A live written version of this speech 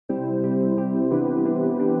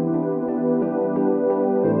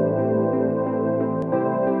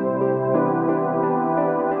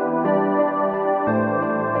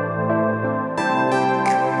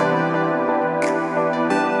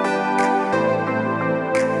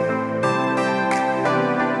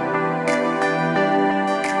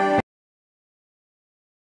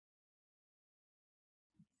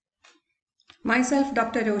Myself,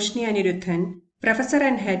 Dr. Roshni, Professor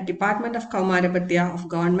and Head, Department of Kaumarabadya of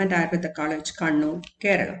Government Ayurveda College, Kannur,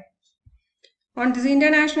 Kerala. On this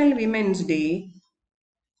International Women's Day,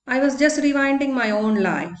 I was just rewinding my own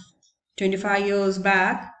life. 25 years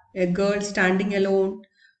back, a girl standing alone,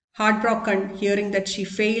 heartbroken, hearing that she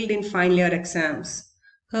failed in final year exams.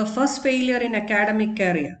 Her first failure in academic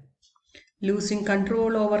career, losing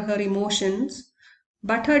control over her emotions,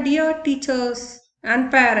 but her dear teachers and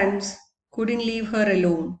parents couldn't leave her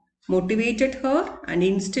alone, motivated her, and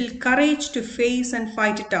instilled courage to face and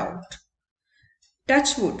fight it out.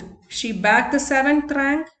 Touchwood, she bagged the 7th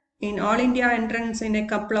rank in All India entrance in a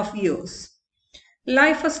couple of years.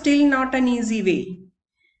 Life was still not an easy way.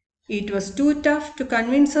 It was too tough to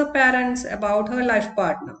convince her parents about her life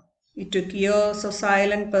partner. It took years of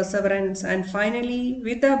silent perseverance, and finally,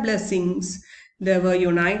 with their blessings, they were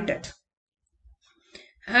united.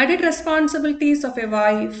 Added responsibilities of a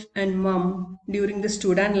wife and mum during the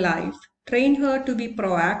student life trained her to be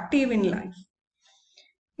proactive in life.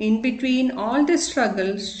 In between all these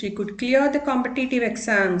struggles, she could clear the competitive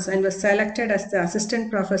exams and was selected as the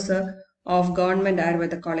assistant professor of Government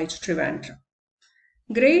Ayurveda College, Trivandrum.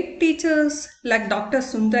 Great teachers like Dr.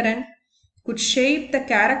 Sundaran could shape the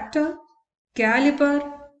character,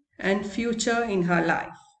 caliber, and future in her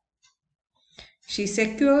life. She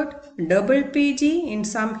secured double PG in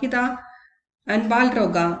Samhita and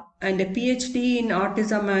Balroga and a PhD in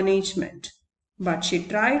autism management. But she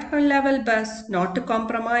tried her level best not to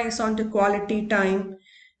compromise on the quality time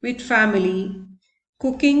with family,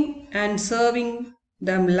 cooking and serving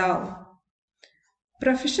them love.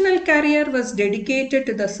 Professional career was dedicated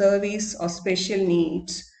to the service of special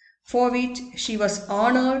needs, for which she was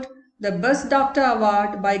honored the Best Doctor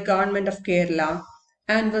Award by Government of Kerala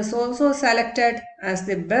and was also selected as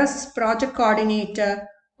the Best Project Coordinator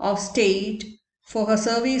of State for her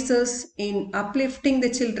services in uplifting the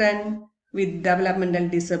children with developmental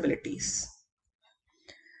disabilities.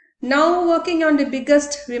 Now working on the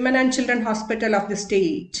biggest women and children hospital of the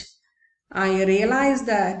state, I realize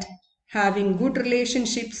that having good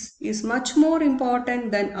relationships is much more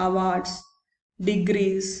important than awards,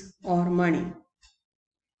 degrees, or money.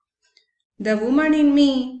 The woman in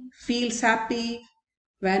me feels happy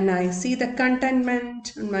when I see the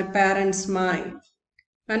contentment on my parents' smile.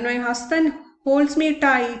 When my husband holds me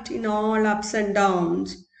tight in all ups and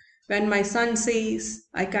downs. When my son says,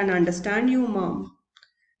 I can understand you, mom.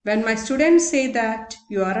 When my students say that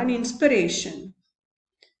you are an inspiration.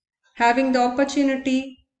 Having the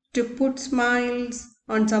opportunity to put smiles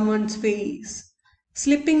on someone's face,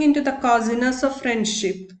 slipping into the coziness of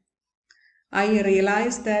friendship, I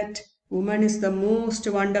realize that woman is the most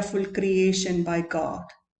wonderful creation by God.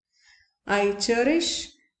 I cherish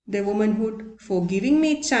the womanhood for giving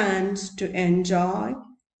me chance to enjoy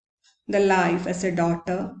the life as a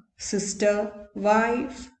daughter, sister,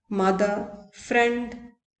 wife, mother, friend,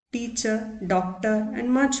 teacher, doctor,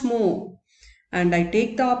 and much more. And I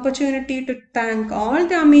take the opportunity to thank all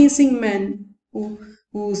the amazing men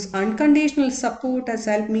whose unconditional support has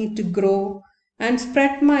helped me to grow and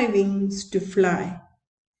spread my wings to fly.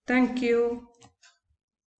 Thank you.